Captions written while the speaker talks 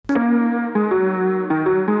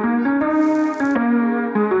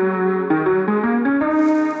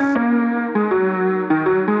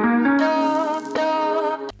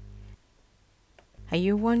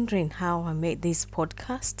wondering how I made this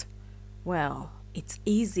podcast? Well, it's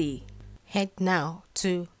easy. Head now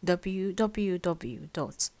to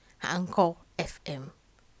www.anchor.fm.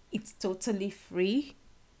 It's totally free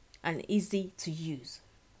and easy to use.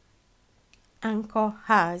 Anchor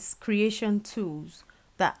has creation tools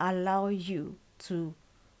that allow you to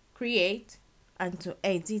create and to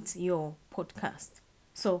edit your podcast.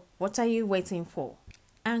 So, what are you waiting for?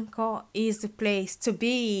 Anchor is the place to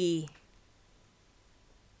be.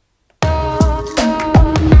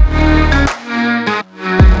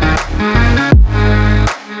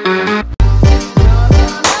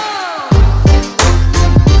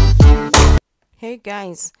 Hey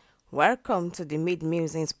guys, welcome to the Mid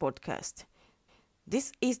Musings podcast.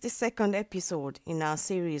 This is the second episode in our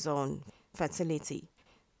series on fertility.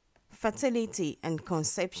 Fertility and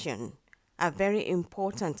conception are very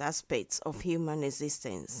important aspects of human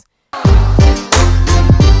existence.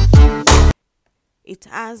 It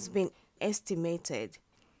has been estimated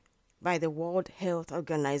by the World Health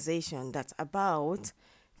Organization that about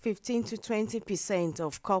 15 to 20%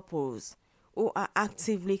 of couples who are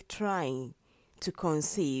actively trying to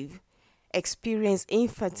conceive experience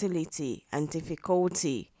infertility and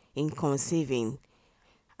difficulty in conceiving.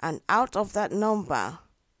 And out of that number,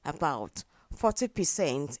 about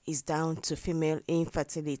 40% is down to female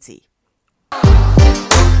infertility.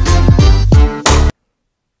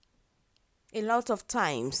 A lot of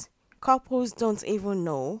times, couples don't even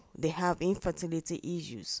know they have infertility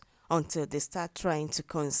issues until they start trying to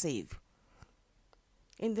conceive.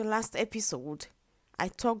 In the last episode, I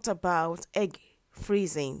talked about egg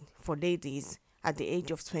freezing for ladies at the age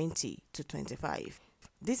of 20 to 25.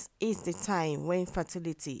 This is the time when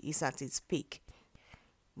fertility is at its peak.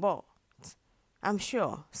 But I'm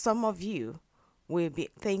sure some of you will be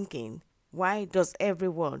thinking, why does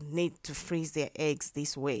everyone need to freeze their eggs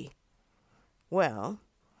this way? Well,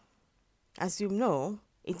 as you know,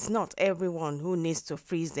 it's not everyone who needs to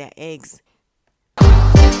freeze their eggs.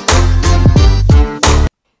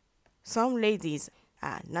 Some ladies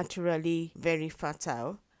are naturally very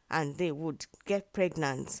fertile and they would get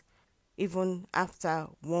pregnant even after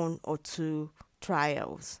 1 or 2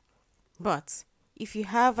 trials. But if you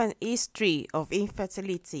have an history of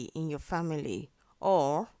infertility in your family,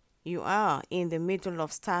 or you are in the middle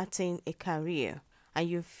of starting a career and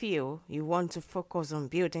you feel you want to focus on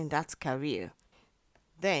building that career,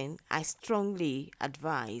 then I strongly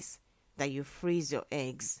advise that you freeze your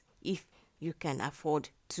eggs if you can afford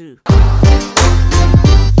to.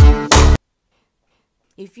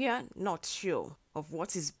 If you are not sure of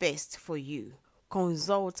what is best for you,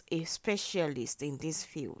 consult a specialist in this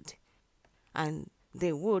field and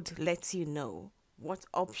they would let you know what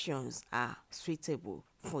options are suitable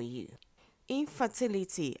for you.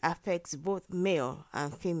 Infertility affects both male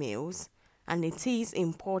and females, and it is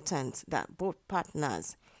important that both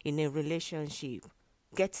partners in a relationship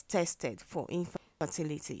get tested for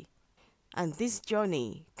infertility. And this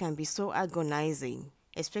journey can be so agonizing,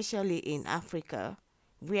 especially in Africa,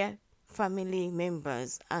 where family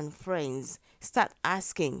members and friends start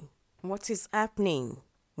asking what is happening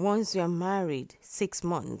once you're married 6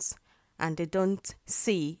 months and they don't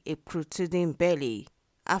see a protruding belly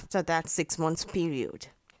after that 6 months period.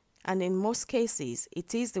 And in most cases,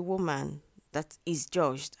 it is the woman that is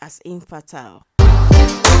judged as infertile.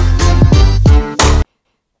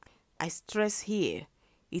 I stress here,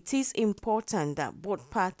 it is important that both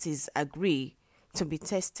parties agree to be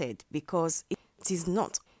tested because it is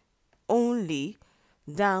not only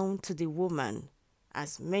down to the woman,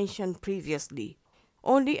 as mentioned previously.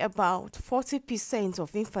 Only about 40%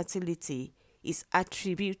 of infertility is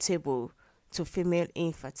attributable to female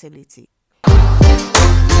infertility.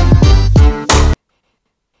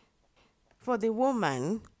 For the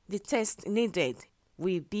woman, the test needed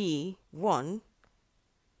will be 1.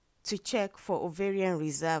 To check for ovarian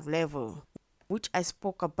reserve level, which I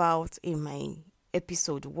spoke about in my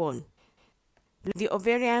episode 1. The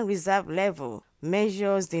ovarian reserve level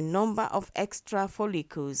measures the number of extra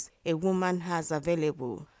follicles a woman has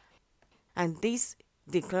available, and this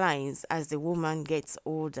declines as the woman gets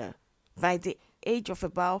older. By the age of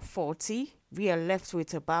about 40, we are left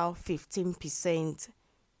with about 15%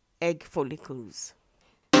 egg follicles.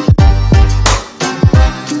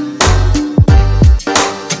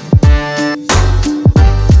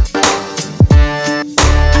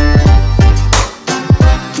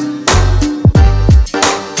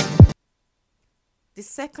 The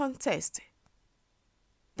second test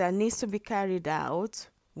that needs to be carried out,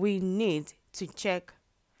 we need to check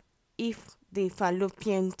if the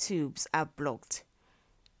fallopian tubes are blocked.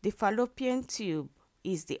 The fallopian tube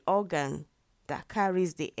is the organ that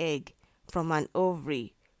carries the egg from an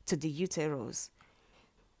ovary to the uterus.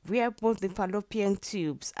 Where both the fallopian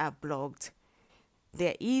tubes are blocked,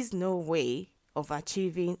 there is no way of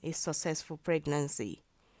achieving a successful pregnancy.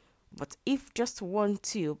 But if just one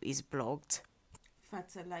tube is blocked,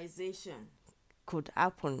 fertilization could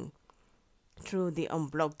happen through the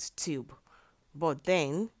unblocked tube. But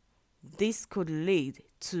then, this could lead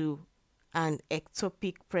to an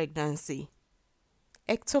ectopic pregnancy.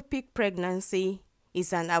 Ectopic pregnancy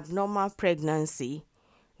is an abnormal pregnancy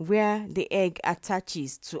where the egg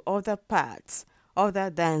attaches to other parts other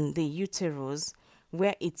than the uterus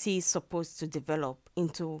where it is supposed to develop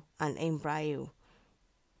into an embryo.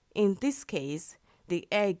 In this case, the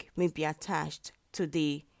egg may be attached to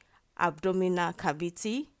the abdominal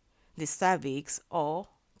cavity, the cervix, or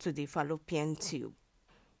to the fallopian tube.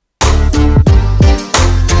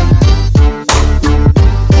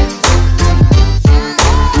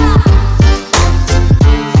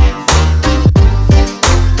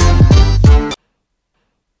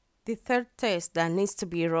 The third test that needs to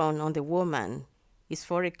be run on the woman is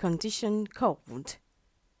for a condition called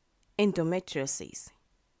endometriosis.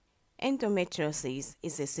 Endometriosis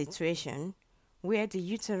is a situation where the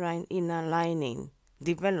uterine inner lining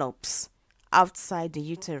develops outside the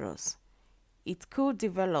uterus. It could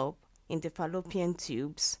develop in the fallopian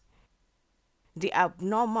tubes. The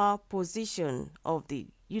abnormal position of the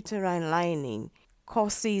uterine lining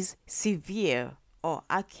causes severe or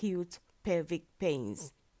acute pelvic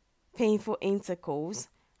pains, painful intercourse,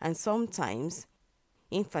 and sometimes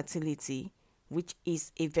infertility, which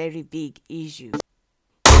is a very big issue.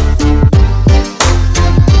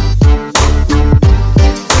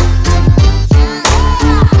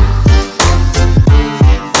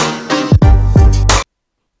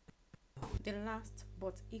 The last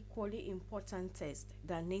but equally important test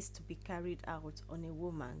that needs to be carried out on a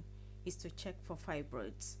woman is to check for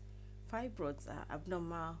fibroids. Fibroids are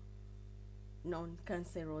abnormal,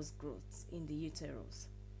 non-cancerous growths in the uterus.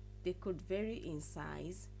 They could vary in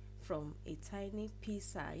size from a tiny pea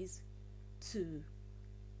size to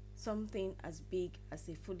something as big as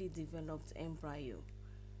a fully developed embryo.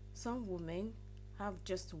 Some women have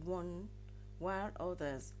just one, while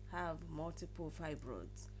others have multiple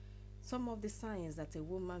fibroids. Some of the signs that a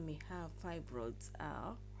woman may have fibroids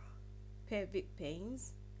are pelvic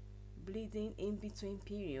pains, bleeding in between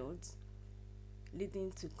periods,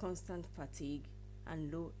 leading to constant fatigue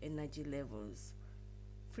and low energy levels,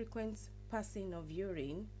 frequent passing of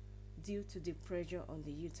urine due to the pressure on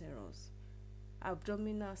the uterus,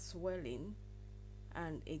 abdominal swelling,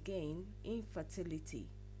 and again infertility,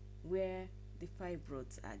 where the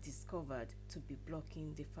fibroids are discovered to be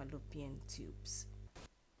blocking the fallopian tubes.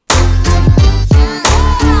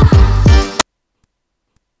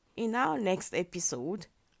 In our next episode,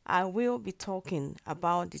 I will be talking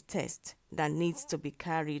about the test that needs to be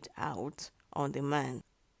carried out on the man.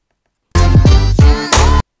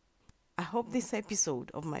 I hope this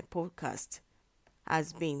episode of my podcast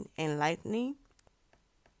has been enlightening.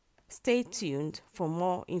 Stay tuned for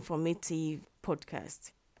more informative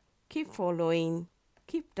podcasts. Keep following,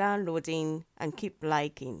 keep downloading, and keep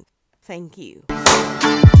liking. Thank you.